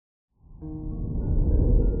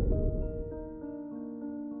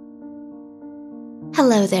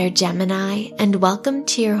Hello there, Gemini, and welcome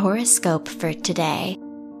to your horoscope for today,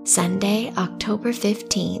 Sunday, October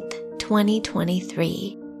 15th,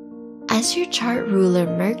 2023. As your chart ruler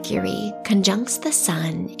Mercury conjuncts the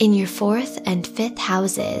Sun in your 4th and 5th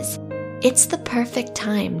houses, it's the perfect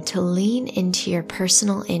time to lean into your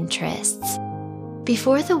personal interests.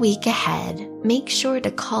 Before the week ahead, make sure to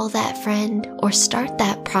call that friend or start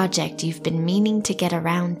that project you've been meaning to get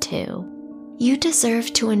around to. You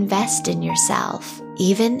deserve to invest in yourself,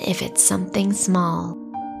 even if it's something small.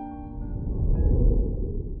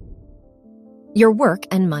 Your work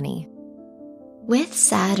and money. With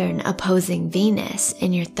Saturn opposing Venus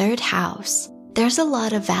in your 3rd house, there's a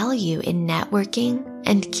lot of value in networking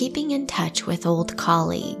and keeping in touch with old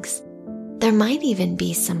colleagues. There might even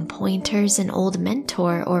be some pointers an old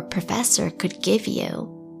mentor or professor could give you.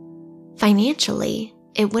 Financially,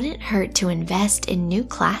 it wouldn't hurt to invest in new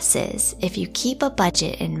classes if you keep a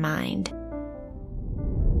budget in mind.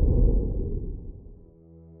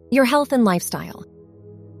 Your health and lifestyle.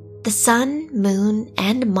 The Sun, Moon,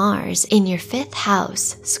 and Mars in your 5th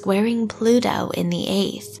house squaring Pluto in the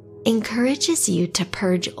 8th encourages you to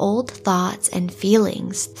purge old thoughts and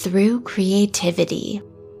feelings through creativity.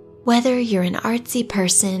 Whether you're an artsy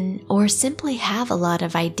person or simply have a lot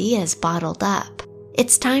of ideas bottled up,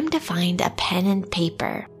 it's time to find a pen and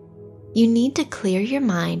paper. You need to clear your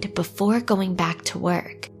mind before going back to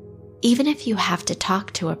work, even if you have to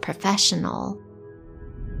talk to a professional.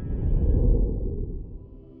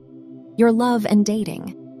 Your love and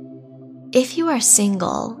dating. If you are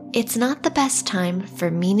single, it's not the best time for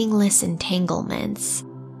meaningless entanglements.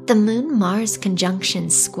 The Moon-Mars conjunction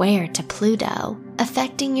square to Pluto,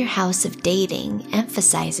 affecting your house of dating,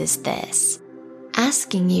 emphasizes this,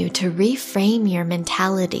 asking you to reframe your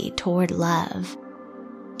mentality toward love.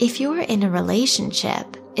 If you're in a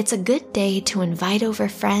relationship, it's a good day to invite over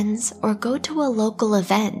friends or go to a local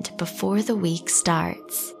event before the week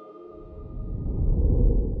starts.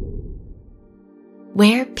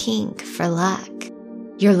 Wear pink for luck.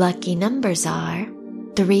 Your lucky numbers are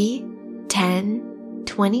 3, 10,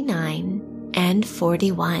 29, and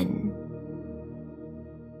 41.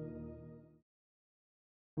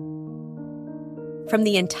 From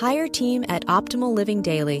the entire team at Optimal Living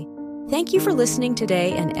Daily, thank you for listening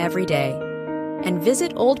today and every day. And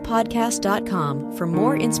visit oldpodcast.com for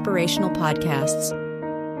more inspirational podcasts.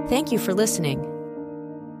 Thank you for listening.